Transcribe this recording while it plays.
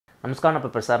నమస్కారం నా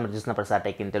ప్రసాద్ మీరు చూసిన Prasad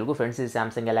tech in Telugu friends ఇది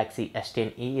సామ్సంగ్ గెలాక్సీ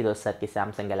S10e ఇది వచ్చేసరికి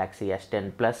సామ్సంగ్ గెలాక్సీ S10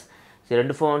 ప్లస్ ఈ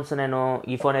రెండు ఫోన్స్ నేను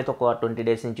ఈ ఫోన్ అయితే ఒక 20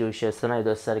 డేస్ నుంచి యూజ్ చేస్తున్నా ఇది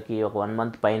వచ్చేసరికి ఒక 1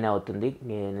 మంత్ పైన అవుతుంది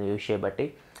నేను యూజ్ చేయబట్టి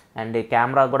అండ్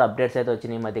కెమెరా కూడా అప్డేట్స్ అయితే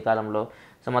వచ్చినాయి ఈ మధ్యకాలంలో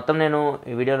సో మొత్తం నేను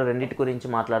ఈ వీడియోలో రెండింటి గురించి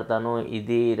మాట్లాడతాను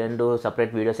ఇది రెండు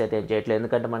సపరేట్ వీడియోస్ అయితే చేయట్లేదు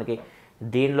ఎందుకంటే మనకి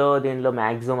దీనిలో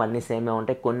మ్యాక్సిమం అన్నీ సేమే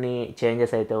ఉంటాయి కొన్ని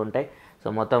చేంజెస్ అయితే ఉంటాయి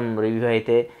సో మొత్తం రివ్యూ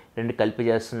అయితే రెండు కలిపి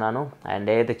చేస్తున్నాను అండ్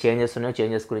ఏదైతే చేంజెస్ ఉన్నాయో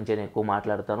చేంజెస్ గురించి నేను ఎక్కువ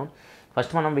మాట్లాడతాను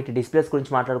ఫస్ట్ మనం వీటి డిస్ప్లేస్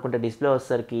గురించి మాట్లాడుకుంటే డిస్ప్లే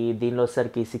వచ్చేసరికి దీనిలో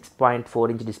వచ్చేసరికి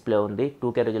 6.4 ఇంచ్ డిస్ప్లే ఉంది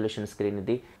 2K రెజల్యూషన్ స్క్రీన్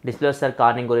ఇది డిస్ప్లే వచ్చేసరికి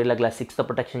కార్నింగ్ గొరిల్లా గ్లాస్ 6తో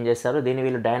ప్రొటెక్షన్ చేశారు దీన్ని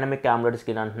వీళ్ళు డైనమిక్ AMOLED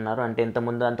స్క్రీన్ అంటున్నారు అంటే ఇంత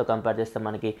ముందు దాంతో కంపేర్ చేస్తే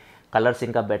మనకి కలర్స్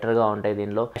ఇంకా బెటర్గా ఉంటాయి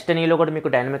దీనిలో S10eలో కూడా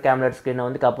మీకు డైనమిక్ AMOLED స్క్రీన్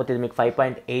ఉంది కాకపోతే ఇది మీకు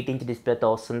 5.8 ఇంచ్ డిస్ప్లేతో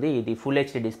వస్తుంది ఇది full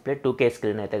HD display 2K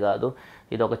screen అయితే కాదు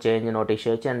ఇది ఒక చేంజ్ నోటీస్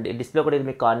చేయొచ్చు అండ్ డిస్ప్లే కూడా ఇది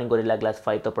మీకు కార్నింగ్ గొరిల్లా గ్లాస్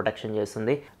 5తో ప్రొటెక్షన్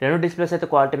చేస్తుంది రెండు డిస్ప్లేస్ అయితే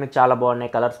క్వాలిటీ మీకు చాలా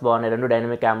బాగున్నాయి కలర్స్ బాగున్నాయి రెండు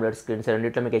డైనమిక్ AMOLED స్క్రీన్స్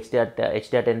రెండింటిలో మీకు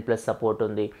HDR10+ సపోర్ట్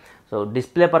ఉంది సో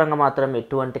డిస్ప్లే పరంగా మాత్రం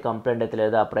ఎటువంటి కంప్లైంట్ అయితే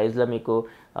లేదు ఆ ప్రైస్లో మీకు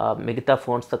మిగతా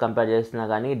ఫోన్స్తో కంపేర్ చేసినా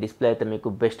కానీ డిస్ప్లే అయితే మీకు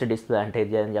బెస్ట్ డిస్ప్లే అంటే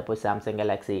ఇది అని చెప్పి Samsung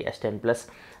Galaxy S10 plus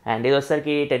and ఇది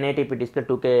వచ్చేసరికి 1080p డిస్ప్లే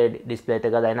 2K డిస్ప్లే అయితే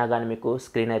కదా అయినా కానీ మీకు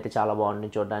స్క్రీన్ అయితే చాలా బాగుంటుంది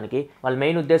చూడడానికి వాళ్ళ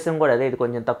మెయిన్ ఉద్దేశం కూడా అదే ఇది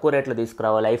కొంచెం తక్కువ రేట్లో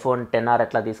తీసుకురావాలి ఐఫోన్ 10R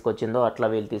ఎట్లా తీసుకొచ్చిందో అట్లా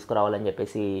వీళ్ళు తీసుకురావాలని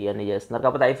చెప్పేసి ఇవన్నీ చేస్తున్నారు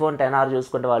కాకపోతే ఐఫోన్ 10R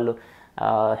చూసుకుంటే వాళ్ళు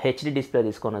HD డిస్ప్లే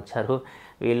తీసుకొని వచ్చారు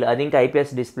వీళ్ళు అది ఇంకా IPS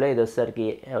డిస్ప్లే ఇది వచ్చేసరికి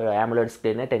AMOLED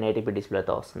స్క్రీన్ 1080p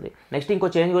డిస్ప్లేతో వస్తుంది నెక్స్ట్ ఇంకో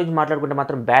చేంజ్ గురించి మాట్లాడుకుంటే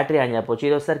మాత్రం బ్యాటరీ అని చెప్పొచ్చు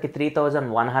ఇది వచ్చేసరికి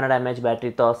 3100 mAh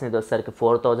బ్యాటరీతో వస్తుంది ఇది వచ్చేసరికి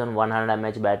 4100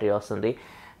 mAh బ్యాటరీ వస్తుంది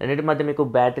రెండింటి మధ్య మీకు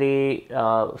బ్యాటరీ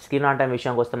స్క్రీన్ ఆన్ టైం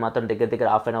విషయానికి వస్తే మాత్రం దగ్గర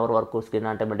హాఫ్ అన్ అవర్ వరకు స్క్రీన్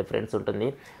ఆన్ టైం డిఫరెన్స్ ఉంటుంది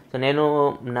సో నేను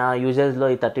నా యూజెస్లో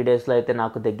ఈ 30 డేస్లో అయితే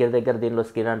నాకు దగ్గర దీనిలో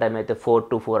స్క్రీన్ ఆన్ టైం అయితే 4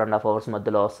 to 4.5 hours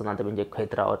మధ్యలో వస్తుంది అంతమించి ఎక్కువ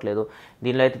అయితే రావట్లేదు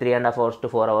దీనిలో అయితే 3.5 hours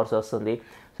to 4 hours వస్తుంది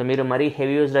సో మీరు మరీ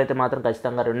హెవీ యూజ్లో అయితే మాత్రం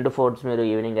ఖచ్చితంగా రెండు ఫోన్స్ మీరు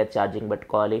ఈవినింగ్ అయితే ఛార్జింగ్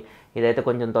పెట్టుకోవాలి ఇదైతే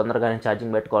కొంచెం తొందరగానే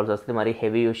ఛార్జింగ్ పెట్టుకోవాల్సి వస్తుంది మరీ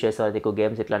హెవీ యూజ్ చేసే వాళ్ళకి ఎక్కువ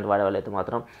గేమ్స్ ఇట్లాంటి వాడే వాళ్ళైతే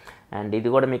మాత్రం అండ్ ఇది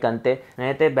కూడా మీకు అంతే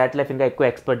నేనైతే బ్యాటరీ లైఫ్ ఇంకా ఎక్కువ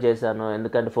ఎక్స్పెక్ట్ చేశాను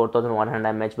ఎందుకంటే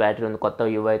 4100 mAh బ్యాటరీ ఉంది కొత్త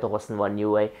UI అయితే వస్తుంది 1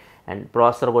 UI అండ్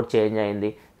ప్రాసెసర్ కూడా చేంజ్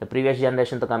అయింది సో ప్రీవియస్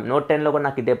జనరేషన్తో Note 10లో కూడా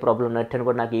నాకు ఇదే ప్రాబ్లం Note 10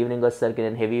 కూడా నాకు ఈవినింగ్ వచ్చేసరికి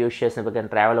నేను హెవీ యూజ్ చేసినప్పుడు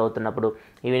కానీ ట్రావెల్ అవుతున్నప్పుడు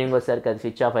ఈవినింగ్ వచ్చేసరికి అది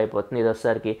స్విచ్ ఆఫ్ అయిపోతుంది ఇది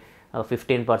వచ్చేసరికి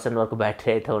 15% వరకు బ్యాటరీ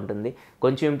అయితే ఉంటుంది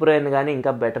కొంచెం ఇంప్రూవ్ అయింది కానీ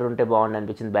ఇంకా బెటర్ ఉంటే బాగుంది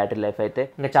అనిపించింది బ్యాటరీ లైఫ్ అయితే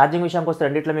ఇంకా ఛార్జింగ్ విషయానికి వస్తే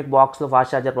రెండిట్లో మీకు బాక్స్లో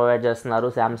ఫాస్ట్ ఛార్జర్ ప్రొవైడ్ చేస్తున్నారు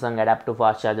Samsung adaptive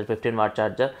fast charger 15W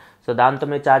charger so దాంతో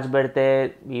మీరు ఛార్జ్ పెడితే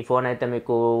ఈ ఫోన్ అయితే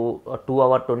మీకు 2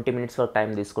 hours 20 minutes వరకు టైం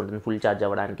తీసుకుంటుంది ఫుల్ ఛార్జ్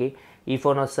అవ్వడానికి ఈ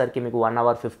ఫోన్ వచ్చేసరికి మీకు 1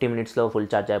 hour 50 minutesలో ఫుల్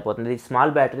ఛార్జ్ అయిపోతుంది ఇది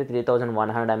స్మాల్ బ్యాటరీ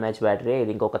 3100 mAh బ్యాటరీ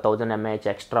ఇది ఇంకొక 1000 mAh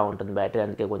ఎక్స్ట్రా ఉంటుంది బ్యాటరీ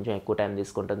అందుకే కొంచెం ఎక్కువ టైం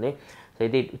తీసుకుంటుంది సో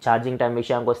ఇది ఛార్జింగ్ టైం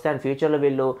విషయానికి వస్తే అండ్ ఫ్యూచర్లో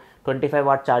వీళ్ళు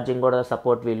 25W ఛార్జింగ్ కూడా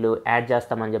సపోర్ట్ వీళ్ళు యాడ్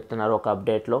చేస్తామని చెప్తున్నారు ఒక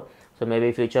అప్డేట్లో సో మేబీ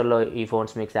ఫ్యూచర్లో ఈ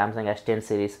ఫోన్స్ మీకు సామ్సంగ్ S10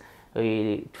 సిరీస్ ఈ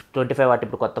 25W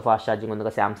ఇప్పుడు కొత్త ఫాస్ట్ ఛార్జింగ్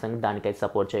ఉందిగా సామ్సంగ్ దానికైతే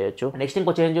సపోర్ట్ చేయొచ్చు నెక్స్ట్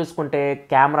ఇంకో చేంజ్ చూసుకుంటే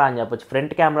కెమెరా అని చెప్పొచ్చు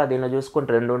ఫ్రంట్ కెమెరా దీనిలో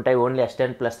చూసుకుంటే రెండు ఉంటాయి ఓన్లీ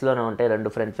S10 ప్లస్లోనే ఉంటాయి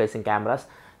రెండు ఫ్రంట్ ఫేసింగ్ కెమెరాస్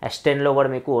S10లో కూడా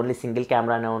మీకు ఓన్లీ సింగిల్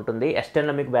కెమెరానే ఉంటుంది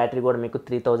S10లో మీకు బ్యాటరీ కూడా మీకు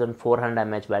 3400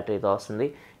 mAh బ్యాటరీతో వస్తుంది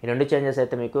ఈ రెండు చేంజెస్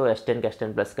అయితే మీకు S10కి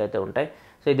S10 ప్లస్కి అయితే ఉంటాయి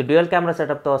సో ఇది డ్యూయల్ కెమెరా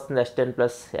సెటప్తో వస్తుంది S10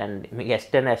 ప్లస్ అండ్ మీకు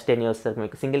S10e వస్తుంది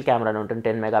మీకు సింగిల్ కెమెరానే ఉంటుంది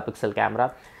 10 మెగాపిక్సెల్ కెమెరా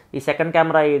ఈ సెకండ్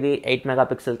కెమెరా ఇది 8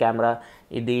 మెగాపిక్సెల్ కెమెరా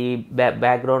ఇది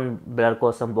బ్యాక్గ్రౌండ్ బ్లర్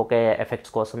కోసం బొకే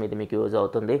ఎఫెక్ట్స్ కోసం ఇది మీకు యూజ్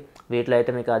అవుతుంది వీటిలో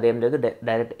అయితే మీకు అదేం లేదు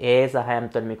డైరెక్ట్ AI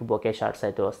సహాయంతో మీకు బొకే షాట్స్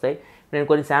అయితే వస్తాయి నేను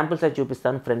కొన్ని శాంపిల్స్ అయితే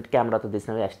చూపిస్తాను ఫ్రంట్ కెమెరాతో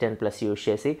తీసిన S10 ప్లస్ యూజ్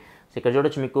చేసి సో ఇక్కడ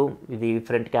చూడొచ్చు మీకు ఇది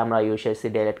ఫ్రంట్ కెమెరా యూజ్ చేసి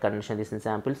డైరెక్ట్ కండిషన్ తీసిన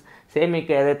శాంపిల్స్ సేమ్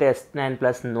మీకు ఏదైతే S9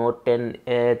 ప్లస్ Note 10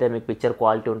 ఏదైతే మీకు పిక్చర్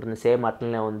క్వాలిటీ ఉంటుంది సేమ్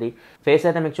అట్లనే ఉంది ఫేస్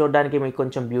అయితే మీకు చూడడానికి మీకు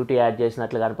కొంచెం బ్యూటీ యాడ్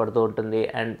చేసినట్లు కనపడుతూ ఉంటుంది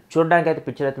అండ్ చూడడానికి అయితే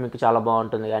పిక్చర్ అయితే మీకు చాలా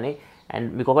బాగుంటుంది కానీ అండ్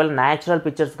మీకు ఒకవేళ న్యాచురల్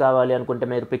పిక్చర్స్ కావాలి అనుకుంటే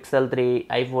మీరు Pixel 3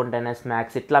 iPhone XS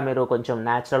Max ఇట్లా మీరు కొంచెం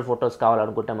న్యాచురల్ ఫొటోస్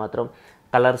కావాలనుకుంటే మాత్రం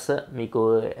కలర్స్ మీకు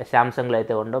సామ్సంగ్లో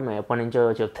అయితే ఉండవు మేము ఎప్పటి నుంచో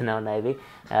చెప్తూనే ఉన్నాయి ఇది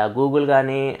గూగుల్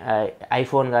కానీ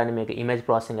ఐఫోన్ కానీ మీకు ఇమేజ్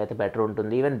ప్రాసెసింగ్ అయితే బెటర్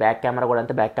ఉంటుంది ఈవెన్ బ్యాక్ కెమెరా కూడా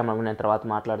అంతే బ్యాక్ కెమెరా నేను తర్వాత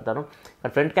మాట్లాడతాను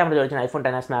బట్ ఫ్రంట్ కెమెరా చూడొచ్చు ఐఫోన్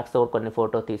XS Maxతో కొన్ని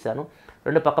ఫోటో తీశాను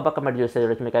రెండు పక్క పెట్టి చూస్తే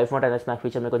చూడొచ్చు మీకు ఐఫోన్ XS Max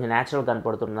ఫీచర్ మీకు కొంచెం న్యాచురల్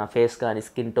కనపడుతుంది నా ఫేస్ కానీ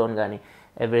స్కిన్ టోన్ కానీ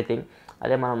ఎవ్రీథింగ్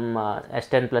అదే మనం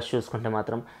S10 ప్లస్ చూసుకుంటే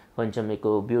మాత్రం కొంచెం మీకు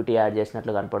బ్యూటీ యాడ్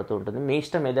చేసినట్లు కనపడుతూ ఉంటుంది మీ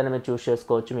ఇష్టం ఏదైనా మీరు చూస్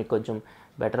చేసుకోవచ్చు మీకు కొంచెం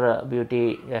బెటర్ బ్యూటీ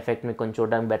ఎఫెక్ట్ మీకు కొంచెం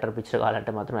చూడడానికి బెటర్ పిక్చర్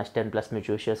కావాలంటే మాత్రం S10 ప్లస్ మీరు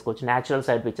చూస్ చేసుకోవచ్చు న్యాచురల్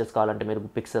సైడ్ పిక్చర్స్ కావాలంటే మీరు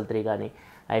Pixel 3 కానీ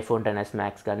ఐఫోన్ 10s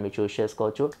మ్యాక్స్ కానీ మీరు చూస్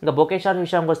చేసుకోవచ్చు. ఇంకా బొకే షాట్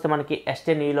విషయానికి వస్తే మనకి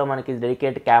S10eలో మనకి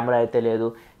డెడికేట్ కెమెరా అయితే లేదు.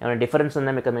 ఏమైనా డిఫరెన్స్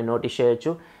ఉందా మీకు మీరు నోటీస్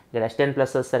చేయొచ్చు. ఇక్కడ S10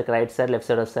 ప్లస్ వచ్చేసరికి రైట్ సైడ్, లెఫ్ట్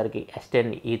సైడ్ వచ్చేసరికి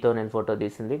S10eతో నేను ఫోటో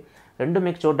తీసింది. రెండు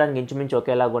మీకు చూడడానికి ఇంచుమించు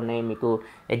ఒకేలాగా ఉన్నాయి. మీకు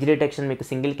ఎడ్జ్ డిటెక్షన్ మీకు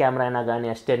సింగిల్ కెమెరా అయినా కానీ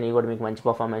S10e కూడా మీకు మంచి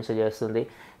పర్ఫార్మెన్స్ చేస్తుంది.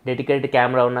 డెడికేటెడ్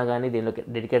కెమెరా ఉన్నా కానీ దీనిలో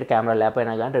డెడికేటెడ్ కెమెరా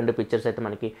లేకపోయినా కానీ రెండు పిక్చర్స్ అయితే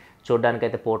మనకి చూడడానికి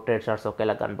అయితే పోర్ట్రేట్ షాట్స్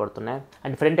ఒకేలా కనపడుతున్నాయి.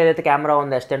 అండ్ ఫ్రంట్ ఏదైతే కెమెరా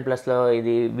ఉందో S10 ప్లస్లో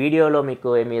ఇది వీడియోలో మీకు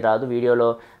ఏమీ రాదు. వీడియోలో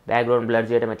బ్యాక్గ్రౌండ్ బ్లర్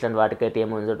చేయడం ఇట్లాంటి వాటికైతే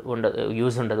ఏమి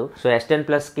యూజ్ ఉండదు. So S10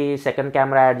 ప్లస్కి second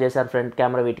camera add చేశారు ఫ్రంట్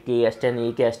కెమెరా, వీటికి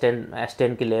S10eకి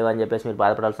S10కి లేవు అని చెప్పేసి మీరు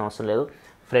బాధపడాల్సిన అవసరం లేదు.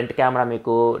 ఫ్రంట్ కెమెరా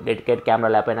మీకు డెడికేట్ కెమెరా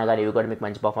లేకపోయినా కానీ ఇవి కూడా మీకు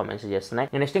మంచి పర్ఫార్మెన్స్ చేస్తున్నాయి.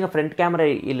 నెక్స్ట్ ఇంకా ఫ్రంట్ కెమెరా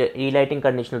ఈ లైటింగ్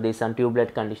కండిషన్ తీసాను, ట్యూబ్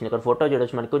లైట్ కండిషన్. ఇక్కడ ఫోటో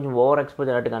చూడొచ్చు మనకి కొంచెం ఓవర్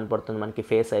ఎక్స్పోజర్ అన్నట్టు కనపడుతుంది మనకి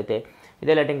ఫేస్ అయితే.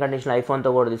 ఇదే లైటింగ్ కండిషన్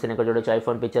ఐఫోన్తో కూడా తీసాను. ఇక్కడ చూడొచ్చు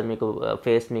ఐఫోన్ పిక్చర్ మీకు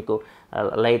ఫేస్ మీకు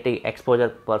లైట్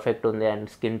ఎక్స్పోజర్ పర్ఫెక్ట్ ఉంది అండ్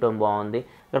స్కిన్ టోన్ బాగుంది.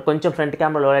 ఇక్కడ కొంచెం ఫ్రంట్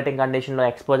కెమెరా లో లైటింగ్ కండిషన్లో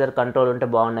ఎక్స్పోజర్ కంట్రోల్ ఉంటే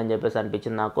బాగుందని చెప్పేసి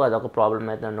అనిపించింది నాకు. అదొక ప్రాబ్లమ్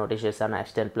అయితే నోటీస్ చేశాను.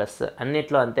 S10 ప్లస్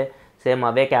అన్నిట్లో అంతే సేమ్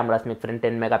అవే కెమెరాస్ మీకు front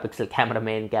 10 megapixel camera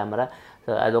main camera.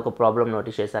 So అదొక ప్రాబ్లం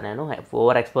నోటీస్ చేశాను నేను.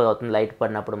 ఓవర్ ఎక్స్పోజ్ అవుతుంది లైట్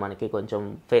పడినప్పుడు మనకి కొంచెం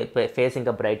ఫేస్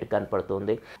ఇంకా బ్రైట్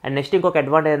కనపడుతుంది. అండ్ నెక్స్ట్ ఇంకొక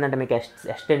అడ్వాంటేజ్ ఏంటంటే మీకు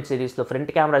S10 సిరీస్లో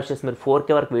ఫ్రంట్ కెమెరా వచ్చేసి మీరు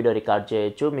 4K వరకు వీడియో రికార్డ్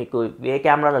చేయొచ్చు. మీకు ఏ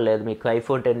కెమెరాలో లేదు. మీకు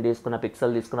ఐఫోన్ 10 తీసుకున్న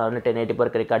పిక్సెల్ తీసుకున్న అవన్నీ 1080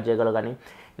 వరకు రికార్డ్ చేయగలరు. కానీ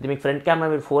ఇది మీకు ఫ్రంట్ కెమెరా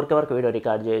మీరు 4K వరకు వీడియో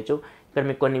రికార్డ్ చేయొచ్చు. ఇక్కడ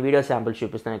మీకు కొన్ని వీడియో శాంపుల్స్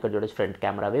చూపిస్తాను. ఇక్కడ చూడొచ్చు ఫ్రంట్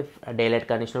కెమెరావి డే లైట్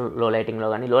కండిషన్, లో లైటింగ్లో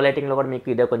కానీ లో లైటింగ్లో కూడా మీకు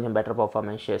ఇదే కొంచెం బెటర్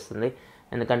పర్ఫార్మెన్స్ చేస్తుంది.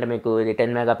 ఎందుకంటే మీకు ఇది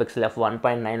 10 మెగాపిక్సెల్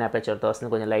f1.9 అపర్చర్తో వస్తుంది.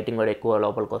 కొంచెం లైటింగ్ కూడా ఎక్కువ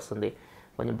లోపలికి వస్తుంది.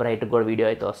 కొంచెం బ్రైట్ కూడా వీడియో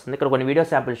అయితే వస్తుంది. ఇక్కడ కొన్ని వీడియో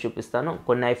శాంపుల్స్ చూపిస్తాను.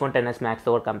 కొన్ని ఐఫోన్ 10s మ్యాక్స్తో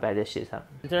కూడా కంపేర్ చేసి చేశాను.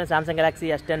 Samsung Galaxy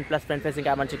S10 plus front facing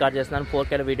camera record చేస్తున్నాను.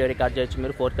 4K వీడియో రికార్డ్ చేయొచ్చు.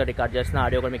 మీరు 4K రికార్డ్ చేస్తున్న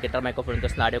ఆడియో కూడా మీకు ఇతర మైక్రోఫోన్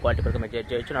వస్తుంది. ఆడియో క్వాలిటీ కూడా మీరు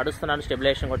చేయొచ్చు. నడుస్తున్నాను.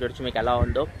 స్టెబిలైజేషన్ కూడా చూడొచ్చు మీకు ఎలా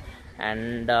ఉందో.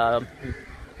 అండ్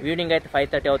వ్యూయింగ్ అయితే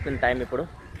 5:30 అవుతుంది టైం. ఇప్పుడు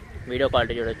వీడియో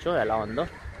క్వాలిటీ చూడొచ్చు ఎలా ఉందో.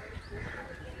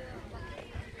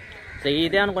 సో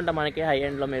ఇదే అనుకుంటా మనకి హై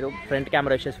ఎండ్లో మీరు ఫ్రంట్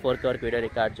కెమెరా వచ్చేసి 4K వరకు వీడియో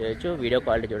రికార్డ్ చేయొచ్చు. వీడియో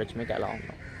క్వాలిటీ చూడొచ్చు మీకు ఎలా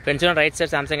ఉందో. Friends right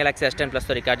side Samsung Galaxy S10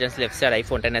 ప్లస్తో record చేసి, left side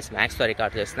iPhone 10s మ్యాక్స్తో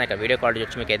record చేస్తున్నాయి. ఇక్కడ వీడియో క్వాలిటీ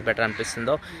వచ్చి మీకు ఏది బెటర్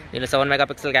అనిపిస్తుందో. దీనిలో 7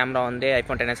 మెగాపిక్సెల్ కెమెరా ఉంది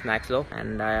iPhone 10s మ్యాక్స్లో.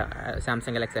 And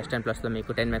Samsung Galaxy S10 ప్లస్లో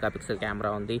మీకు 10 మెగాపిక్సెల్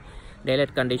కెమెరా ఉంది.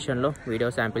 డైలైట్ కండిషన్లో వీడియో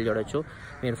శాంపిల్ చూడొచ్చు.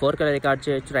 మీరు 4K రికార్డ్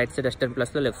చేయొచ్చు రైట్ సైడ్ S10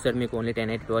 ప్లస్లో. లెఫ్ట్ సైడ్ మీకు ఓన్లీ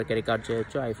 1080 వరకు రికార్డ్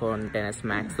చేయొచ్చు ఐఫోన్ 10s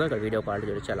మ్యాక్స్లో. ఇక్కడ వీడియో క్వాలిటీ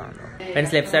చూడొచ్చు ఎలా ఉందో.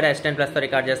 Friends left side S10 ప్లస్తో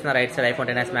record చేస్తున్నా, right side iPhone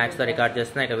 10s మ్యాక్స్తో record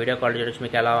చేస్తున్నా. ఇక్కడ వీడియో క్వాలిటీ చూడొచ్చు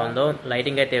మీకు ఎలా ఉందో.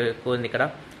 లైటింగ్ అయితే ఎక్కువ ఉంది. ఇక్కడ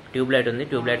ట్యూబ్ లైట్ ఉంది.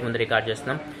 ట్యూబ్ లైట్ ముందు రికార్డ్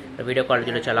చేస్తున్నాం. వీడియో క్వాలిటీ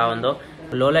చూడొచ్చు ఎలా ఉందో.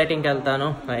 లో లైటింగ్కి వెళ్తాను.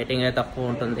 లైటింగ్ అయితే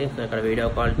తక్కువ ఉంటుంది. సో ఇక్కడ వీడియో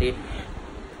క్వాలిటీ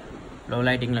లో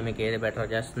లైటింగ్లో మీకు ఏది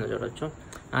బెటర్ చేస్తుందో చూడొచ్చు.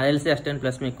 నాకు తెలిసి S10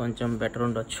 ప్లస్ మీకు కొంచెం బెటర్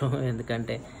ఉండొచ్చు.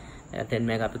 ఎందుకంటే 10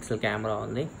 మెగాపిక్సెల్ కెమెరా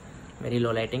ఉంది. Very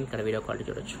low lighting. ఇక్కడ వీడియో క్వాలిటీ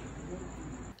చూడొచ్చు.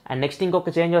 అండ్ నెక్స్ట్ ఇంకొక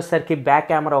చేంజ్ వచ్చేసరికి బ్యాక్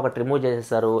కెమెరా ఒకటి రిమూవ్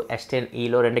చేసేసారు.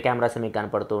 S10eలో 2 కెమెరాస్ మీకు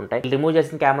కనపడుతూ ఉంటాయి. రిమూవ్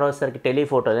చేసిన కెమెరా వచ్చేసరికి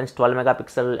టెలిఫోటో లెన్స్ 12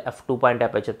 మెగాపిక్సెల్ f2.2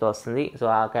 అపర్చర్తో వస్తుంది. సో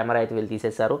ఆ కెమెరా అయితే వీళ్ళు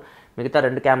తీసేశారు. మిగతా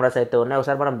 2 కెమెరాస్ అయితే ఉన్నాయి.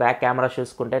 ఒకసారి మనం బ్యాక్ కెమెరా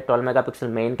చూసుకుంటే 12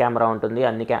 మెగాపిక్సెల్ మెయిన్ కెమెరా ఉంటుంది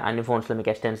అన్ని ఫోన్స్లో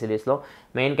మీకు S10 సిరీస్లో.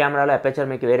 మెయిన్ కెమెరాలో అపర్చర్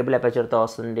మీకు వేరియబుల్ అపర్చర్తో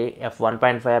వస్తుంది.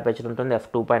 f1.5 అపర్చర్ ఉంటుంది,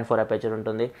 f2.4 అపర్చర్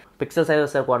ఉంటుంది. పిక్సెల్ సైజ్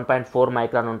వచ్చేసరికి 1.4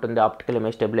 మైక్రాన్ ఉంటుంది. ఆప్టికల్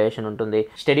ఇమేజ్ స్టెబిలైజేషన్ ఉంటుంది.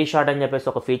 స్టడీ షాట్ అని చెప్పేసి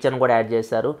ఒక ఫీచర్ని కూడా యాడ్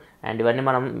చేశారు. అండ్ ఇవన్నీ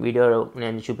మనం వీడియో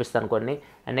నేను చూపిస్తాను కొన్ని.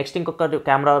 అండ్ నెక్స్ట్ ఇంకొక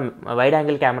camera wide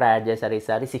angle camera add చేశారు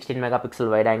ఈసారి. 16 megapixel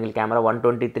wide angle camera,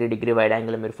 123 degree wide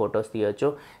angle మీరు ఫొటోస్ తీయొచ్చు.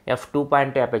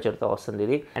 f2.2 అపర్చర్తో వస్తుంది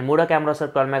ఇది. అండ్ మూడో camera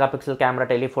 12 megapixel camera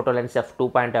telephoto lens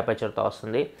f2.2 అపర్చర్తో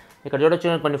వస్తుంది. ఇక్కడ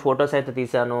చూడొచ్చు కొన్ని ఫొటోస్ అయితే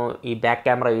తీసాను ఈ బ్యాక్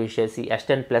కెమెరా యూజ్ చేసి.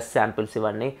 S10 ప్లస్ శాంపిల్స్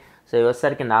ఇవన్నీ. సో ఇది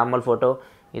వచ్చేసరికి నార్మల్ ఫోటో,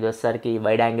 ఇది వచ్చేసరికి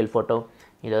వైడ్ యాంగిల్ ఫోటో,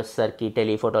 ఇది వచ్చేసరికి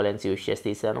టెలిఫోటో లెన్స్ యూజ్ చేసి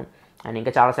తీసాను. అండ్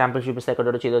ఇంకా చాలా శాంపిల్స్ చూపిస్తాయి. ఇక్కడ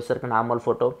చూడొచ్చు ఇది వచ్చేసరికి నార్మల్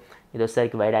ఫోటో, ఇది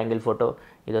వచ్చేసరికి వైడ్ యాంగిల్ ఫోటో,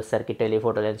 ఇది వచ్చేసరికి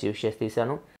టెలిఫోటో లెన్స్ యూజ్ చేసి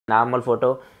తీసాను. నార్మల్ ఫోటో,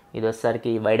 ఇది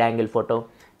వచ్చేసరికి వైడ్ యాంగిల్ ఫోటో,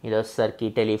 ఇది వచ్చేసరికి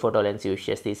టెలిఫోటో లెన్స్ యూజ్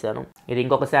చేసి తీసాను. ఇది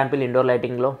ఇంకొక sample indoor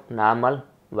లైటింగ్లో normal,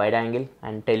 wide angle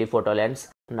and telephoto lens,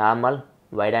 normal,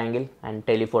 wide angle and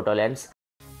telephoto lens.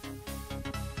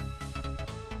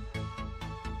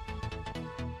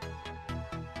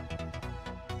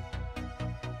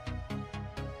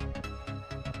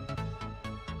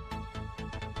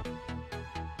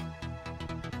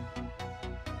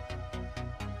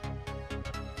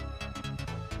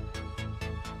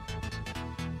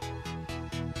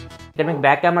 ఇక్కడ మీకు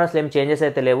బ్యాక్ కెమెరాస్లో ఏం చేంజెస్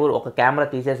అయితే లేవు. ఒక కెమెరా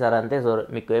తీసేసారు అంతే. సో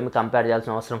మీకు ఏమి కంపేర్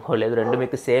చేయాల్సిన అవసరం కూడా లేదు. రెండు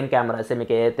మీకు సేమ్ కెమెరాసే.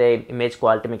 మీకు ఏదైతే ఇమేజ్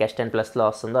క్వాలిటీ మీకు S10 ప్లస్లో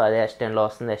వస్తుందో అదే S10లో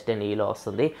వస్తుంది, S10eలో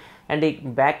వస్తుంది. అండ్ ఈ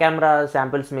బ్యాక్ కెమెరా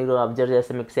శాంపిల్స్ మీరు అబ్జర్వ్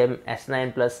చేస్తే మీకు same S9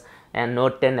 plus and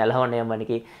Note 10 ఎలా ఉన్నాయో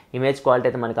మనకి ఇమేజ్ క్వాలిటీ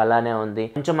అయితే మనకి అలానే ఉంది.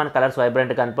 కొంచెం మన కలర్స్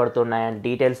వైబ్రెంట్ కనపడుతున్నాయి అండ్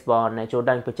డీటెయిల్స్ బాగున్నాయి.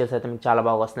 చూడడానికి పిక్చర్స్ అయితే మీకు చాలా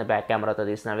బాగా వస్తున్నాయి బ్యాక్ కెమెరాతో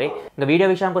తీసినవి. ఇంకా వీడియో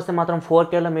విషయానికి వస్తే మాత్రం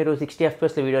 4Kలో మీరు 60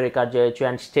 FPSలో వీడియో రికార్డ్ చేయొచ్చు.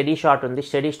 అండ్ స్టడీ షాట్ ఉంది.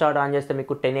 స్టడీ షాట్ ఆన్ చేస్తే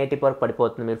మీకు 1080 వరకు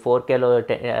పడిపోతుంది. మీరు 4Kలో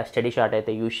స్టడీ షాట్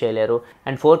అయితే యూజ్ చేయలేరు.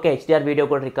 అండ్ 4K HDR వీడియో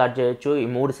కూడా రికార్డ్ చేయొచ్చు. ఈ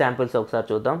 3 శాంపిల్స్ ఒకసారి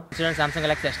చూద్దాం. Samsung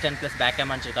Galaxy S10 plus back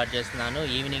camera record చేస్తున్నాను.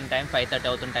 ఈవినింగ్ టైం 5:30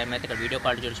 అవుతున్న టైం అయితే ఇక్కడ వీడియో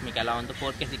కాల్ చూసి మీకు ఎలా ఉందో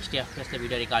 4K 60 FPSలో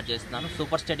వీడియో రికార్డ్ చేస్తున్నాను.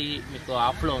 సూపర్ స్టడీ మీకు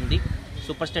ఆఫ్లో ఉంది.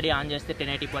 సూపర్ స్టడీ ఆన్ చేస్తే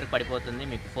 1080 వరకు పడిపోతుంది.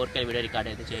 మీకు 4K వీడియో రికార్డ్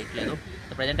అయితే చేయట్లేదు.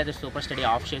 ప్రజెంట్ అయితే సూపర్ స్టడీ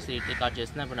ఆఫ్ చేసి రికార్డ్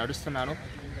చేస్తున్నాను. ఇప్పుడు నడుస్తున్నాను.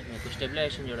 మీకు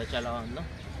స్టెబిలైజేషన్ చూడొచ్చు ఎలా ఉందో.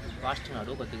 ఫాస్ట్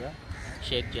నడు కొద్దిగా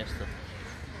షేక్ చేస్తూ.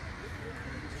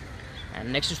 అండ్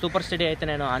నెక్స్ట్ సూపర్ స్టడీ అయితే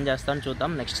నేను ఆన్ చేస్తాను.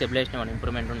 చూద్దాం నెక్స్ట్ స్టెబిలైజేషన్ ఏమైనా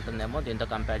ఇంప్రూవ్మెంట్ ఉంటుందేమో దీంతో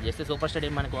కంపేర్ చేస్తే. సూపర్ స్టడీ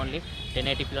మనకు ఓన్లీ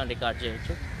 1080pలో రికార్డ్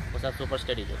చేయొచ్చు. ఒకసారి సూపర్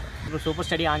స్టడీ చూద్దాం. ఇప్పుడు సూపర్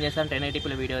స్టడీ ఆన్ చేస్తాను.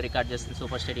 1080pలో వీడియో రికార్డ్ చేస్తుంది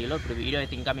సూపర్ స్టడీలో. ఇప్పుడు వీడియో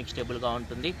అయితే ఇంకా మీకు స్టేబుల్గా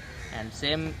ఉంటుంది. అండ్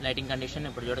సేమ్ లైటింగ్ కండిషన్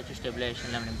ఇప్పుడు చూడొచ్చు.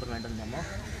 స్టెబిలైజేషన్లో ఏమైనా ఇంప్రూవ్మెంట్ ఉందేమో.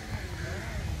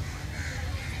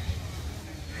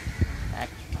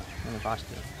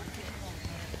 ఫాస్ట్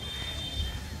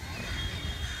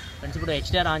ఫ్రెండ్స్ ఇప్పుడు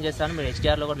HDR ఆన్ చేస్తాను. మీరు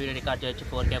HDRలో కూడా వీడియో రికార్డ్ చేయొచ్చు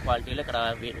 4K క్వాలిటీలో. ఇక్కడ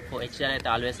HDR అయితే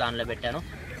ఆల్వేస్ ఆన్లో పెట్టాను.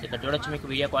 ఇక్కడ చూడొచ్చు మీకు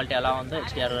వీడియో క్వాలిటీ ఎలా ఉందో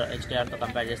HDRతో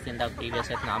కంపేర్ చేస్తే. ఇందాక ప్రీవియస్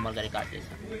అయితే నార్మల్గా రికార్డ్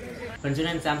చేస్తాను. ఫ్రెండ్స్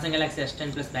నేను Samsung Galaxy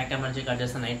S10 plus back camera record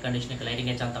చేస్తాను. నైట్ కండిషన్ ఇక్కడ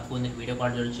లైటింగ్ అయితే చాలా తక్కువ ఉంది. వీడియో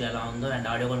క్వాలిటీ చూడొచ్చు ఎలా ఉందో. అండ్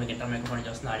ఆడియో కూడా మీకు ఎట్లా మైక్రోఫోన్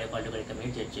వస్తుంది. ఆడియో క్వాలిటీ కూడా ఇక్కడ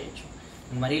మీరు చెక్ చేయొచ్చు.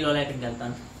 మరీ లో లైటింగ్కి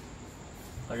వెళ్తాను.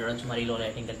 ఇక్కడ చూడొచ్చు మరీ లో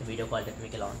లైటింగ్కి వెళ్తే వీడియో క్వాలిటీ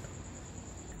మీకు ఎలా ఉంటుంది.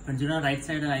 Friends right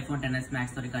side iPhone XS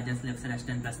Maxతో record చేస్తాను. లెఫ్ట్ సైడ్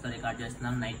S10 ప్లస్తో రికార్డ్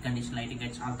చేస్తున్నాను. నైట్ కండిషన్ లైటింగ్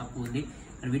అయితే చాలా తక్కువ ఉంది.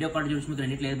 వీడియో క్వాలిటీ చూసి మీకు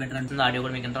రెండింటిలో ఏది బెటర్ అంటుంది. ఆడియో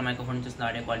కూడా మీకు ఇంటర్ మైక్రోఫోన్ చూస్తుంది.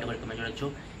 ఆడియో క్వాలిటీ కూడా ఇక్కడ చూడొచ్చు.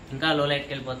 ఇంకా లో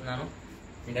లైట్కి వెళ్ళిపోతున్నాను.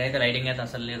 ఇక్కడైతే లైటింగ్ అయితే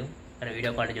అసలు లేదు. ఇక్కడ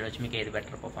వీడియో క్వాలిటీ చూడొచ్చు మీకు ఏది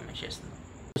బెటర్ పర్ఫార్మెన్స్ చేస్తుంది.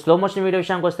 స్లో మోషన్ వీడియో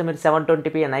విషయానికి వస్తే మీరు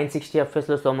 720p 960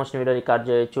 FPSలో slow motion video record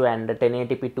చేయొచ్చు. And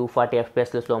 1080p 240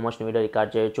 FPSలో slow motion video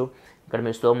record చేయొచ్చు. ఇక్కడ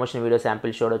మీరు స్లో మోషన్ వీడియో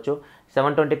శాంపిల్స్ చూడొచ్చు.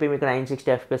 720p మీకు 960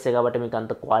 FPS కాబట్టి మీకు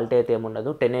అంత క్వాలిటీ అయితే ఏముండదు.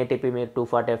 1080p మీరు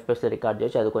 240 FPSలో రికార్డ్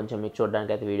చేయొచ్చు. అది కొంచెం మీకు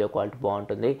చూడడానికి అయితే వీడియో క్వాలిటీ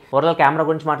బాగుంటుంది. ఓవరాల్ కెమెరా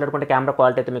గురించి మాట్లాడుకుంటే కెమెరా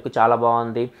క్వాలిటీ అయితే మీకు చాలా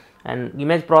బాగుంది. అండ్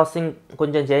ఇమేజ్ ప్రాసెసింగ్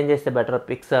కొంచెం చేంజ్ చేస్తే better.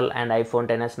 Pixel and iPhone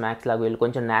XS Max లాగా వీళ్ళు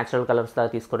కొంచెం న్యాచురల్ కలర్స్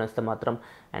లాగా తీసుకొని వస్తే మాత్రం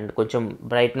అండ్ కొంచెం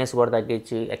బ్రైట్నెస్ కూడా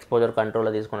తగ్గించి ఎక్స్పోజర్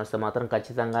కంట్రోల్లో తీసుకొని వస్తే మాత్రం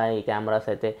ఖచ్చితంగా ఈ కెమెరాస్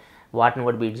అయితే వాటిని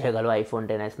కూడా బీట్ చేయగలవు. iPhone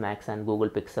XS Max and Google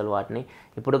pixel వాటిని.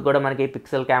 ఇప్పుడు కూడా మనకి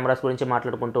పిక్సెల్ కెమెరాస్ గురించి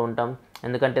మాట్లాడుకుంటూ ఉంటాం.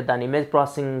 ఎందుకంటే దాని ఇమేజ్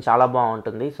ప్రాసెసింగ్ చాలా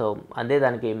బాగుంటుంది. సో అదే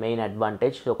దానికి మెయిన్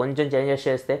అడ్వాంటేజ్. సో కొంచెం చేంజెస్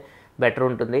చేస్తే బెటర్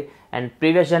ఉంటుంది. అండ్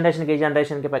ప్రీవియస్ జనరేషన్కి ఈ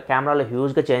జనరేషన్కి కెమెరాలో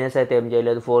హ్యూజ్గా చేంజెస్ అయితే ఏం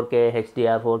చేయలేదు. 4K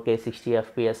HDR 4K 60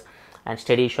 FPS and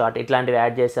study shot ఇట్లాంటివి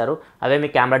యాడ్ చేశారు. అవే మీ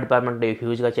కెమెరా డిపార్ట్మెంట్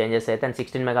హ్యూజ్గా చేంజెస్ అయితే. And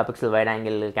 16 MP wide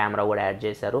angle camera కూడా యాడ్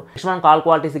చేశారు. నెక్స్ట్ మనం కాల్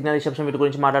క్వాలిటీ సిగ్నల్ రిసెప్షన్ వీటి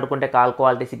గురించి మాట్లాడుకుంటే కాల్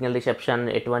క్వాలిటీ సిగ్నల్ రిసెప్షన్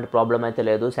ఎటువంటి ప్రాబ్లం అయితే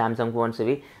లేదు. సామ్సంగ్ ఫోన్స్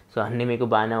ఇవి. సో అన్నీ మీకు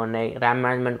బాగానే ఉన్నాయి. ర్యామ్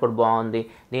మేనేజ్మెంట్ కూడా బాగుంది.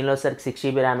 దీనిలో సరికి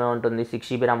 6GB ర్యామే ఉంటుంది.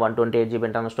 6GB ర్యామ్ 128GB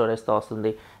ఇంటర్నల్ స్టోరేజ్తో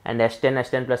వస్తుంది. అండ్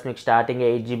S10 ప్లస్ మీకు స్టార్టింగ్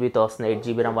 8GBతో వస్తుంది.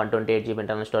 8GB ర్యామ్ 128GB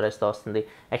ఇంటర్నల్ స్టోరేజ్తో వస్తుంది.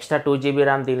 ఎక్స్ట్రా 2GB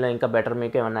ర్యామ్ దీనిలో ఇంకా బెటర్.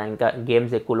 మీకు ఏమన్నా ఇంకా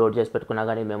గేమ్స్ ఎక్కువ లోడ్ చేసి పెట్టుకున్నా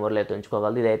కానీ మెమరీలో అయితే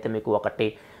ఉంచుకోగలదు. ఇదైతే మీకు ఒకటి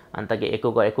అంత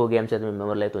ఎక్కువ గేమ్స్ అయితే మీ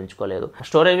మెమరీలో అయితే ఉంచుకోలేదు.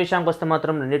 స్టోరేజ్ విషయానికి వస్తే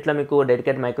మాత్రం రెండింటిలో మీకు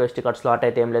dedicate micro SD card slot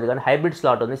అయితే ఏం లేదు. కానీ హైబ్రిడ్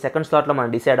స్లాట్ ఉంది. సెకండ్ స్లాట్లో మనం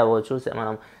డిసైడ్ అవ్వచ్చు.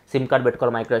 మనం సిమ్ కార్డ్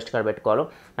పెట్టుకోవాలి, మైక్రో SD కార్డ్ పెట్టుకోవాలి.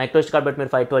 మైక్రో SD కార్డ్ పెట్టి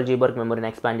మీరు 512GB వరకు మెమరీని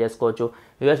ఎక్స్పాండ్ చేసుకోవచ్చు.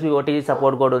 USB OTG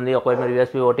సపోర్ట్ కూడా ఉంది. ఒకవేళ మీరు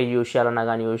USB OTG యూస్ చేయాలన్నా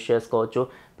కానీ యూస్ చేసుకోవచ్చు.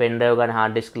 పెన్ డ్రైవ్ కానీ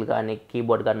హార్డ్ డిస్క్లు కానీ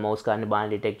కీబోర్డ్ కానీ మౌస్ కానీ బాగా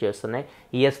డిటెక్ట్ చేస్తున్నాయి.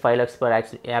 ES5 Explorer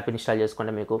యాప్ ఇన్స్టాల్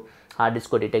చేసుకుంటే మీకు హార్డ్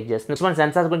డిస్క్ డిటెక్ట్ చేస్తుంది. నెక్స్ట్ మన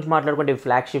సెన్సార్స్ గురించి మాట్లాడుకుంటే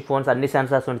ఫ్లాగ్షిప్ ఫోన్స్ అన్ని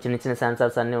సెన్సార్స్ ఉంటాయి. చిన్న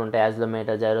సెన్సార్స్ అన్నీ ఉంటాయి.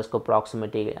 యాక్సిలరోమీటర్, జైరోస్కోప్,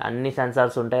 ప్రాక్సిమిటీ అన్ని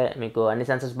సెన్సార్స్ ఉంటాయి. మీకు అన్ని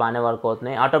సెన్సార్స్ బాగానే వర్క్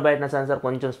అవుతున్నాయి. ఆటో బ్రైట్నెస్ సెన్సార్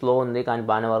కొంచెం స్లో ఉంది కానీ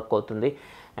బాగానే వర్క్ అవుతుంది.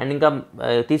 అండ్ ఇంకా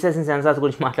తీసేసిన సెన్సార్స్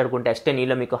గురించి మాట్లాడుకుంటే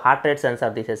S10లో మీకు హార్ట్ రేట్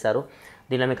సెన్సార్ తీసేశారు.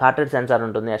 దీనిలో మీకు హార్ట్ రేట్ సెన్సార్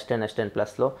ఉంటుంది S10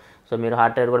 ప్లస్లో. సో మీరు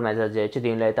హార్ట్ రేట్ కూడా మెజర్ చేయొచ్చు.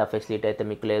 దీనిలో అయితే ఆ ఫెసిలిటీ అయితే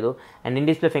మీకు లేదు. And in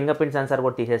display finger print censor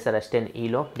కూడా తీసేస్తారు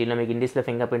S10eలో. దీనిలో మీకు in display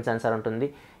finger print censor ఉంటుంది.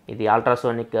 ఇది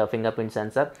అల్ట్రాసోనిక్ ఫింగర్ ప్రింట్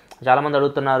సెన్సార్. చాలామంది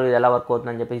అడుగుతున్నారు ఇది ఎలా వర్క్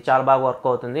అవుతుందని చెప్పి. చాలా బాగా వర్క్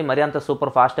అవుతుంది. మరి అంత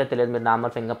సూపర్ ఫాస్ట్ అయితే లేదు. మీరు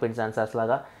నార్మల్ ఫింగర్ ప్రింట్ సెన్సార్స్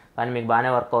లాగా కానీ మీకు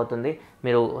బాగానే వర్క్ అవుతుంది.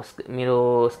 మీరు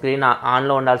స్క్రీన్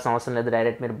ఆన్లో ఉండాల్సిన అవసరం లేదు.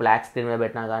 డైరెక్ట్ మీరు బ్లాక్ స్క్రీన్ మీద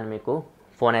పెట్టినా కానీ మీకు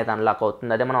ఫోన్ అయితే అన్లాక్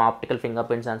అవుతుంది. అదే మనం ఆప్టికల్ ఫింగర్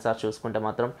ప్రింట్ సెన్సార్ చూసుకుంటే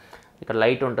మాత్రం ఇక్కడ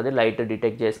లైట్ ఉంటుంది. లైట్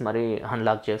డిటెక్ట్ చేసి మరీ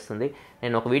అన్లాక్ చేస్తుంది.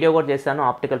 నేను ఒక వీడియో కూడా చేశాను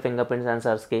optical finger print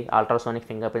సెన్సార్స్కి ultrasonic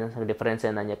finger print సెన్సార్కి difference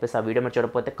ఏందని చెప్పేసి. ఆ వీడియో మీరు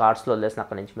చూడకపోతే కార్డ్స్లో వదిలేసిన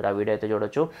అక్కడ నుంచి మీరు ఆ వీడియో అయితే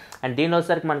చూడొచ్చు. అండ్ దీనిలో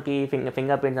వచ్చేసరికి మనకి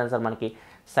ఫింగర్ ప్రింట్ సెన్సార్ మనకి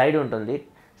సైడ్ ఉంటుంది.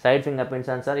 సైడ్ ఫింగర్ ప్రింట్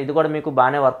సెన్సార్ ఇది కూడా మీకు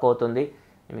బాగానే వర్క్ అవుతుంది.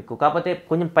 మీకు కాకపోతే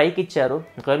కొంచెం పైకి ఇచ్చారు.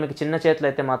 ఒకవేళ మీకు చిన్న చేతులు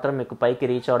అయితే మాత్రం మీకు పైకి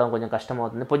రీచ్ అవ్వడం కొంచెం కష్టం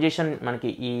అవుతుంది. పొజిషన్ మనకి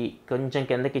ఈ కొంచెం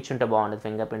కిందకి ఇచ్చుంటే బాగుంటుంది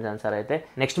ఫింగర్ ప్రింట్ సెన్సార్ అయితే.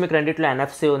 నెక్స్ట్ మీకు రెండిట్లో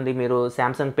NFC ఉంది. మీరు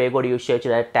సామ్సంగ్ పే కూడా యూస్ చేయొచ్చు.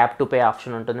 Direct tap to pay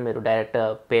option ఉంటుంది. మీరు డైరెక్ట్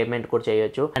పేమెంట్ కూడా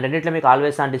చేయొచ్చు. అండ్ రెండిట్లో మీకు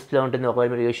ఆల్వేస్ ఆన్ డిస్ప్లే ఉంటుంది.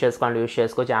 ఒకవేళ మీరు యూస్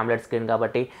చేసుకోవచ్చు. AMOLED స్క్రీన్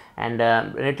కాబట్టి. అండ్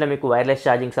రెండిట్లో మీకు వైర్లెస్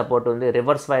ఛార్జింగ్ సపోర్ట్ ఉంది.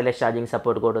 రివర్స్ వైర్లెస్ ఛార్జింగ్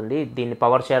సపోర్ట్ కూడా ఉంది. దీన్ని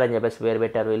పవర్ షేర్ అని చెప్పేసి వేరు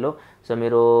పెట్టారు వీళ్ళు. సో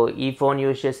మీరు ఈ ఫోన్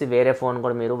యూస్ చేసి వేరే ఫోన్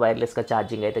కూడా మీరు వైర్లెస్గా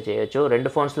ఛార్జింగ్ అయితే చేయొచ్చు. రెండు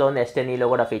ఫోన్స్లో ఉంది. S10eలో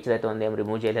కూడా ఫీచర్ అయితే ఉంది, ఏం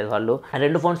రిమూవ్ చేయలేదు వాళ్ళు. అండ్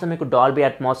రెండు ఫోన్స్లో మీకు డాల్బీ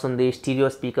అట్మాస్ ఉంది, స్టీరియో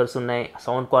స్పీకర్స్ ఉన్నాయి.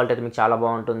 సౌండ్ క్వాలిటీ అయితే మీకు చాలా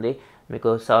బాగుంటుంది.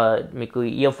 మీకు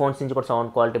ఇయర్ ఫోన్స్ నుంచి కూడా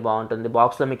సౌండ్ క్వాలిటీ బాగుంటుంది.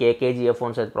 బాక్స్లో మీకు AKG ఇయర్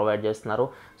ఫోన్స్ అయితే ప్రొవైడ్ చేస్తున్నారు.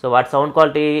 సో వాటి సౌండ్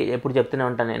క్వాలిటీ ఎప్పుడు చెప్తూనే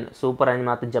ఉంటాను నేను, సూపర్ అని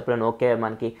మాత్రం చెప్పలేను. ఓకే,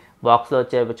 మనకి బాక్స్లో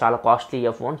వచ్చే చాలా costly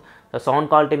ear phones, sound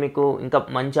quality మీకు ఇంకా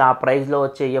మంచి ఆ ప్రైస్లో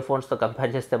వచ్చే ఇయర్ ఫోన్స్తో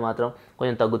కంపేర్ చేస్తే మాత్రం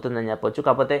కొంచెం తగ్గుతుందని చెప్పొచ్చు.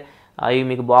 కాకపోతే అవి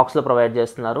మీకు బాక్స్లో ప్రొవైడ్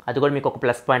చేస్తున్నారు, అది కూడా మీకు ఒక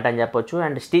ప్లస్ పాయింట్ అని చెప్పొచ్చు.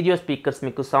 అండ్ స్టీరియో స్పీకర్స్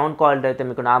మీకు సౌండ్ క్వాలిటీ అయితే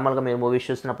మీకు నార్మల్గా మీరు మూవీస్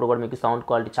చూసినప్పుడు కూడా మీకు సౌండ్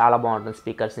క్వాలిటీ చాలా బాగుంటుంది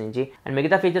స్పీకర్స్ నుంచి. అండ్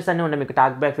మిగతా ఫీచర్స్ అన్నీ ఉంటాయి. మీకు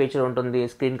టాక్ బ్యాక్ ఫీచర్ ఉంటుంది,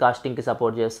 స్క్రీన్ కాస్టింగ్కి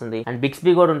సపోర్ట్ చేస్తుంది. అండ్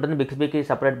బిక్స్బీ కూడా ఉంటుంది. బిక్స్బీకి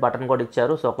సపరేట్ బటన్ కూడా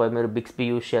ఇచ్చారు. సో ఒకవేళ మీరు బిక్స్బీ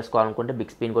యూస్ చేసుకోవాలనుకుంటే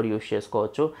బిక్స్బీని కూడా యూస్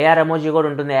చేసుకోవచ్చు. AR ఎమోజీ కూడా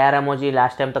ఉంటుంది. AR ఎమోజీ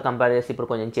లాస్ట్ టైంతో కంపేర్ చేసి ఇప్పుడు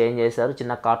కొంచెం చేంజ్ చేశారు.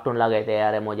 చిన్న కార్టూన్ లాగా అయితే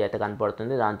AR ఎమోజీ అయితే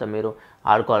కనపడుతుంది. దాంతో మీరు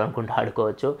ఆడుకోవాలనుకుంటే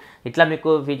ఆడుకోవచ్చు. ఇట్లా మీకు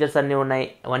ఫీచర్స్ అన్నీ ఉన్నాయి.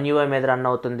 1 UI మీద రన్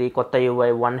అవుతుంది. కొత్త UI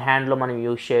 1 హ్యాండ్లో మనం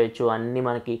యూస్ చేయొచ్చు. అన్నీ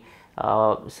మనకి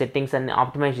సెట్టింగ్స్ అన్ని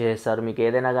ఆప్టిమైజ్ చేస్తారు. మీకు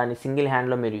ఏదైనా కానీ సింగిల్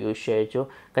హ్యాండ్లో మీరు యూస్ చేయొచ్చు.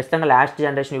 ఖచ్చితంగా లాస్ట్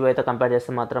జనరేషన్ UI అయితే కంపేర్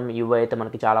చేస్తే మాత్రం UI అయితే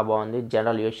మనకి చాలా బాగుంది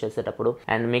జనరల్ యూస్ చేసేటప్పుడు.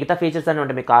 అండ్ మిగతా ఫీచర్స్ అన్నీ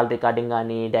ఉంటాయి. మీ కాల్ రికార్డింగ్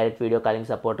కానీ, డైరెక్ట్ వీడియో కాలింగ్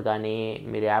సపోర్ట్ కానీ,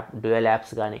 మీరు డ్యూయల్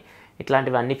యాప్స్ కానీ,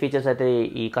 ఇట్లాంటివి అన్ని ఫీచర్స్ అయితే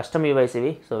ఈ కస్టమ్ యూఐస్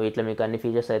ఇవి. సో ఇట్లా మీకు అన్ని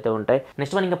ఫీచర్స్ అయితే ఉంటాయి.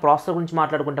 నెక్స్ట్ మనం ఇంకా ప్రాసెసర్ గురించి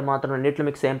మాట్లాడుకుంటే మాత్రం రెండిట్లో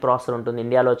మీకు సేమ్ ప్రాసెసర్ ఉంటుంది.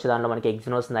 ఇండియాలో వచ్చే దాంట్లో మనకి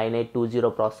Exynos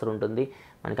 9820 ప్రాసెసర్ ఉంటుంది.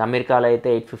 మనకి అమెరికాలో అయితే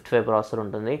 855 ప్రాసెసర్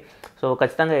ఉంటుంది. సో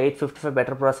ఖచ్చితంగా 855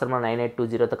 బెటర్ ప్రాసెసర్ మన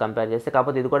 9820తో కంపేర్ చేస్తే.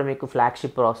 కాకపోతే ఇది కూడా మీకు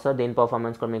ఫ్లాగ్షిప్ ప్రాసెసర్, దీని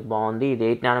పర్ఫార్మెన్స్ కూడా మీకు బాగుంది. ఇది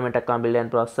 8 nm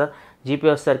బిలియన్ ప్రాసెసర్. GPU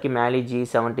వచ్చేసరికి Mali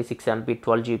G76MP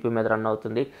 12 GPU మీద రన్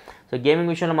అవుతుంది. సో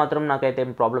గేమింగ్ విషయంలో మాత్రం నాకైతే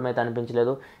ప్రాబ్లం అయితే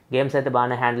అనిపించలేదు. గేమ్స్ అయితే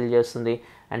బాగానే హ్యాండిల్ చేస్తుంది.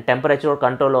 అండ్ టెంపరేచర్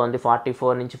కంట్రోల్లో ఉంది.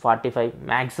 44 నుంచి 45,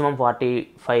 మ్యాక్సిమం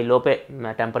 45 లోపే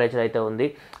టెంపరేచర్ అయితే ఉంది.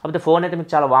 కాకపోతే ఫోన్ అయితే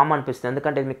మీకు చాలా వామ్ అనిపిస్తుంది,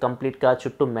 ఎందుకంటే ఇది మీకు కంప్లీట్గా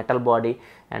చుట్టూ metal body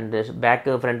and back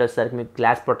front వచ్చేసరికి మీకు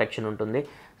గ్లాస్ ప్రొటెక్షన్ ఉంటుంది.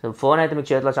 సో ఫోన్ అయితే మీకు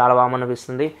చేతిలో చాలా వామ్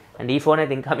అనిపిస్తుంది. అండ్ ఈ ఫోన్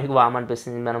అయితే ఇంకా మీకు వామ్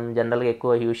అనిపిస్తుంది. మనం జనరల్గా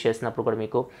ఎక్కువ యూస్ చేసినప్పుడు కూడా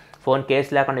మీకు ఫోన్ కేస్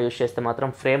లేకుండా యూస్ చేస్తే మాత్రం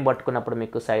ఫ్రేమ్ పట్టుకున్నప్పుడు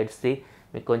మీకు సైడ్స్ది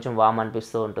మీకు కొంచెం వామ్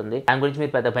అనిపిస్తూ ఉంటుంది. దాని గురించి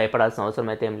మీరు పెద్ద భయపడాల్సిన అవసరం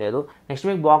అయితే ఏం లేదు. నెక్స్ట్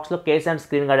మీకు బాక్స్లో కేస్ అండ్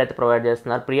స్క్రీన్ గార్డ్ అయితే ప్రొవైడ్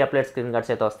చేస్తున్నారు. ప్రీ అప్లైడ్ స్క్రీన్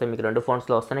గార్డ్స్ అయితే వస్తాయి మీకు రెండు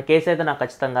ఫోన్స్లో వస్తున్నాయి. కేస్ అయితే నాకు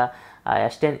ఖచ్చితంగా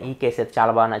S10e కేస్ అయితే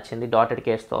చాలా బాగా నచ్చింది. డాటెడ్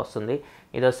కేస్తో వస్తుంది.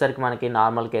 ఇది వచ్చేసరికి మనకి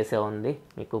నార్మల్ కేసే ఉంది,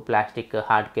 మీకు ప్లాస్టిక్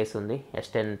హార్డ్ కేస్ ఉంది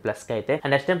S10 ప్లస్కి అయితే.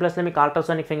 అండ్ S10 ప్లస్లో మీకు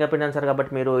అల్ట్రాసోనిక్ ఫింగర్ ప్రింట్ సెన్సార్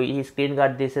కాబట్టి మీరు ఈ స్క్రీన్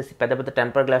గార్డ్ తీసేసి పెద్ద పెద్ద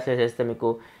టెంపర్ గ్లాస్ చేస్తే మీకు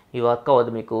ఈ వర్క్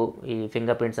అవ్వదు. మీకు ఈ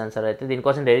ఫింగర్ ప్రింట్ సెన్సార్ అయితే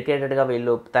దీనికోసం డెడికేటెడ్గా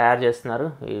వీళ్ళు తయారు చేస్తున్నారు,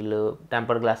 వీళ్ళు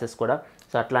టెంపర్ గ్లాసెస్ కూడా.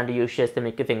 సో అట్లాంటి యూస్ చేస్తే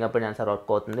మీకు ఫింగర్ ప్రింట్ సెన్సార్ వర్క్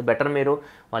అవుతుంది. బెటర్ మీరు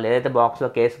వాళ్ళు ఏదైతే బాక్స్లో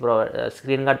కేస్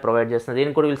స్క్రీన్ గార్డ్ ప్రొవైడ్ చేస్తున్నారు,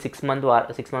 దీనికి కూడా వీళ్ళు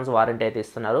 6 months వారంటీ అయితే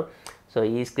ఇస్తున్నారు. సో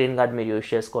ఈ స్క్రీన్ గార్డ్ మీరు యూస్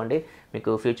చేసుకోండి.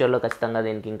 మీకు ఫ్యూచర్లో ఖచ్చితంగా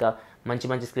దీనికి ఇంకా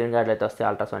మంచి స్క్రీన్ గార్డ్లు అయితే వస్తాయి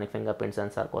అల్ట్రాసోనిక్ ఫింగర్ ప్రింట్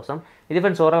సెన్సార్ కోసం. ఇది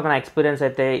ఫ్రెండ్స్ ఓవరాల్గా నా ఎక్స్పీరియన్స్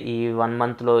అయితే ఈ 1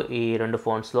 monthలో ఈ రెండు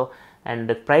ఫోన్స్లో.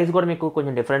 అండ్ ప్రైస్ కూడా మీకు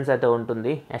కొంచెం డిఫరెన్స్ అయితే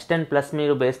ఉంటుంది. S10 ప్లస్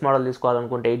మీరు బేస్ మోడల్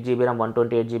తీసుకోవాలనుకుంటే 8GB RAM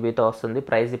 128GBతో వస్తుంది.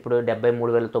 ప్రైస్ ఇప్పుడు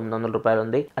 73,900 రూపాయలు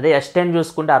ఉంది. అదే S10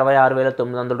 చూసుకుంటే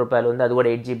 66,900 రూపాయలు ఉంది. అది కూడా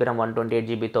 8GB RAM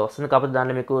 128GBతో వస్తుంది. కాకపోతే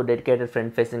దాంట్లో మీకు డెడికేటెడ్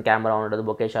ఫ్రంట్ ఫేసింగ్ కెమెరా ఉండదు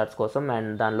బొకే షాట్స్ కోసం.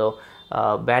 అండ్ దానిలో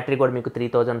బ్యాటరీ కూడా మీకు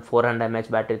 3400 mAh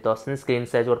బ్యాటరీతో వస్తుంది. స్క్రీన్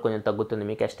సైజ్ కూడా కొంచెం తగ్గుతుంది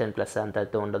మీకు S10 ప్లస్ అంత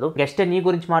అయితే ఉండదు. S10e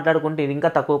గురించి మాట్లాడుకుంటే ఇది ఇంకా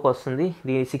తక్కువకి వస్తుంది.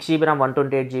 ఇది 6GB RAM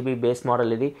 128GB base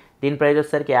model. ఇది దీని ప్రైస్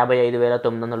వచ్చేసరికి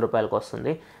 55,900 రూపాయలకు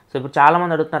వస్తుంది. సో ఇప్పుడు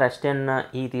చాలామంది అడుగుతున్నారు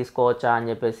S10e తీసుకోవచ్చా అని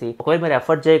చెప్పేసి. ఒకవేళ మీరు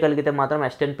ఎఫర్ట్ చేయగలిగితే మాత్రం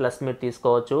S10 ప్లస్ మీరు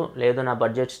తీసుకోవచ్చు. లేదు నా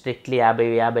బడ్జెట్ స్ట్రిక్ట్లీ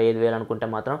 55,000 అనుకుంటే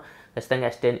మాత్రం ఖచ్చితంగా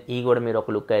S10e కూడా మీరు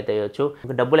ఒక లుక్ అయితే వేయచ్చు.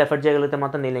 మీకు డబ్బులు ఎఫర్ట్ చేయగలిగితే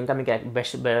మాత్రం దీనిలో ఇంకా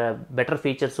మీకు బెటర్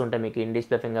ఫీచర్స్ ఉంటాయి. మీకు ఇన్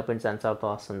డిస్ప్లే ఫింగర్ ప్రింట్ సెన్సార్తో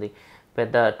వస్తుంది,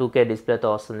 పెద్ద 2K డిస్ప్లేతో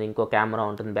వస్తుంది, ఇంకో కెమెరా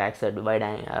ఉంటుంది, బ్యాక్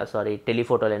సైడ్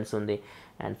టెలిఫోటో లెన్స్ ఉంది,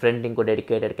 అండ్ ఫ్రంట్ ఇంకో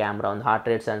డెడికేటెడ్ కెమెరా ఉంది, హార్ట్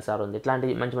రేట్ సెన్సార్ ఉంది.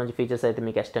 ఇట్లాంటి మంచి ఫీచర్స్ అయితే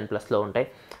మీకు S10 ప్లస్లో ఉంటాయి.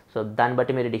 సో దాన్ని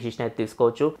బట్టి మీరు డిసిషన్ అయితే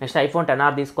తీసుకోవచ్చు. నెక్స్ట్ iPhone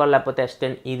XR తీసుకోవాలి లేకపోతే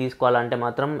S10e తీసుకోవాలంటే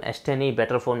మాత్రం S10e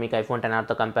బెటర్ ఫోన్ మీకు iPhone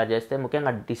XRతో కంపేర్ చేస్తే.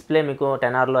 ముఖ్యంగా డిస్ప్లే మీకు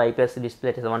XRలో IPS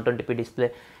డిస్ప్లే 120p డిస్ప్లే.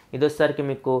 ఇది వచ్చేసరికి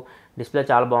మీకు డిస్ప్లే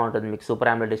చాలా బాగుంటుంది, మీకు సూపర్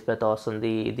AMOLED డిస్ప్లేతో వస్తుంది.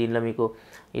 దీనిలో మీకు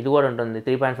ఇది కూడా ఉంటుంది,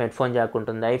 3.5 హెడ్ ఫోన్ జాక్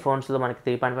ఉంటుంది. ఐఫోన్స్లో మనకి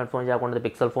 3.5 హెడ్ ఫోన్ జాక్ ఉండదు,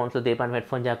 పిక్సెల్ ఫోన్స్లో 3.5 హెడ్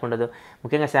ఫోన్ జాక్ ఉండదు.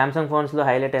 ముఖ్యంగా సామ్సంగ్ ఫోన్స్లో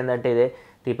హైలైట్ ఏంటంటే ఇదే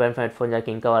 3.5 హెడ్ ఫోన్ జాక్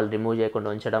ఇంకా వాళ్ళు రిమూవ్ చేయకుండా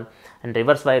ఉంచడం, and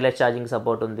reverse wireless charging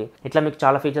support ఉంది. ఇట్లా మీకు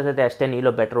చాలా ఫీచర్స్ అయితే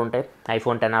S10eలో బెటర్ ఉంటాయి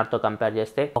iPhone XRతో కంపేర్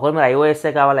చేస్తే. ఒకవేళ మీరు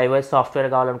iOSఏ కావాలి, iOS సాఫ్ట్వేర్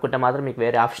కావాలనుకుంటే మాత్రం మీకు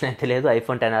వేరే ఆప్షన్ అయితే లేదు,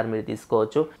 iPhone XR మీరు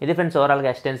తీసుకోవచ్చు. ఇది ఫ్రెండ్స్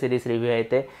ఓవరాల్గా S10 సిరీస్ రివ్యూ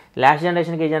అయితే. లాస్ట్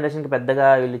జనరేషన్కి ఈ జనరేషన్కి పెద్దగా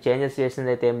వీళ్ళు చేంజెస్ చేసింది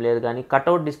అయితే ఏం లేదు, కానీ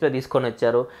కట్అవుట్ డిస్ప్లే తీసుకొని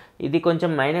వచ్చారు. ఇది కొంచెం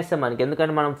మైనస్ మనకి,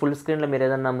 ఎందుకంటే మనం ఫుల్ స్క్రీన్లో మీరు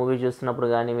ఏదైనా మూవీ చూస్తున్నప్పుడు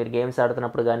కానీ, మీరు గేమ్స్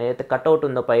ఆడుతున్నప్పుడు కానీ అయితే కట్అవుట్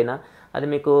ఉందో పైన, అది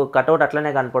మీకు కట్అవుట్ అట్లనే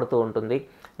కనపడుతూ ఉంటుంది.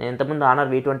 నేను ఇంతకుముందు Honor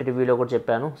V20 రివ్యూలో కూడా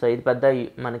చెప్పాను. సో ఇది పెద్ద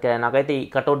నాకైతే ఈ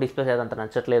కట్అవుట్ డిస్ప్లేస్ అయితే అంత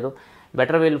నచ్చట్లేదు.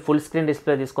 బెటర్ వీళ్ళు ఫుల్ స్క్రీన్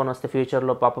డిస్ప్లే తీసుకొని వస్తే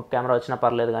ఫ్యూచర్లో పాపప్ కెమెరా వచ్చినా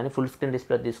పర్లేదు, కానీ ఫుల్ స్క్రీన్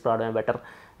డిస్ప్లే తీసుకురావడమే బెటర్.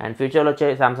 అండ్ ఫ్యూచర్లో వచ్చే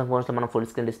సామ్సంగ్ ఫోన్స్లో మనం ఫుల్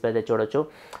స్క్రీన్ డిస్ప్లే అయితే చూడొచ్చు.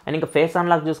 అండ్ ఇంకా ఫేస్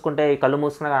అన్లాక్ చూసుకుంటే ఈ కళ్ళు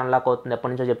మూసుకున్నా అన్లాక్ అవుతుంది,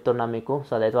 ఎప్పటి నుంచో చెప్తున్నా మీకు.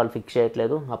 సో అదైతే వాళ్ళు ఫిక్స్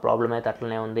చేయట్లేదు, ఆ ప్రాబ్లం అయితే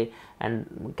అట్లనే ఉంది. అండ్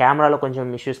కెమెరాలో కొంచెం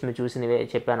ఇష్యూస్ మీరు చూసినవే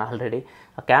చెప్పాను ఆల్రెడీ.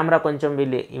 ఆ కెమెరా కొంచెం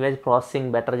వీళ్ళు ఇమేజ్ ప్రాసెసింగ్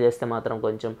బెటర్ చేస్తే మాత్రం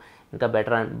కొంచెం ఇంకా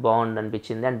బెటర్ బాగుంది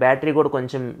అనిపించింది. అండ్ బ్యాటరీ కూడా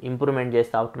కొంచెం ఇంప్రూవ్మెంట్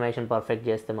చేస్తే, ఆప్టిమైజేషన్ పర్ఫెక్ట్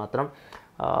చేస్తే మాత్రం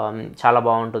చాలా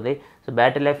బాగుంటుంది. సో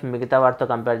బ్యాటరీ లైఫ్ మిగతా వాటితో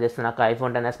కంపేర్ చేస్తే నాకు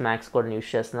iPhone XS Max కూడా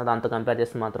యూస్ చేస్తున్నా, దాంతో కంపేర్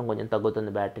చేస్తే మాత్రం కొంచెం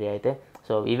తగ్గుతుంది బ్యాటరీ అయితే.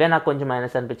 సో ఇవే నాకు కొంచెం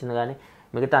మైనస్ అనిపించింది, కానీ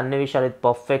మిగతా అన్ని విషయాలు ఇది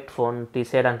పర్ఫెక్ట్ ఫోన్,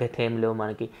 తీసేయడానికి అయితే ఏం లేవు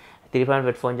మనకి. 3.5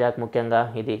 హెడ్ ఫోన్ జాక్ ముఖ్యంగా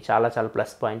ఇది చాలా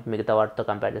ప్లస్ పాయింట్ మిగతా వాటితో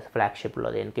కంపేర్ చేస్తే ఫ్లాగ్షిప్లో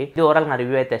దేనికి. ఇది ఓవరాల్ నా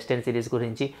రివ్యూ అయితే S10 సిరీస్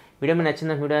గురించి. వీడియో మీకు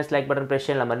నచ్చింది, వీడియోస్ లైక్ బటన్ ప్రెస్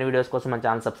చేయాలి. మరిన్ని వీడియోస్ కోసం మన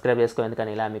ఛానల్ సబ్స్క్రైబ్ చేసుకోండి,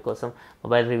 ఎందుకని ఇలా మీకోసం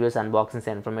mobile reviews, unboxings,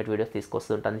 informative videos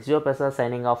తీసుకొస్తుంటాను. This is your Prasad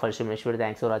signing off. Next video.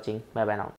 Thanks for watching. By by now.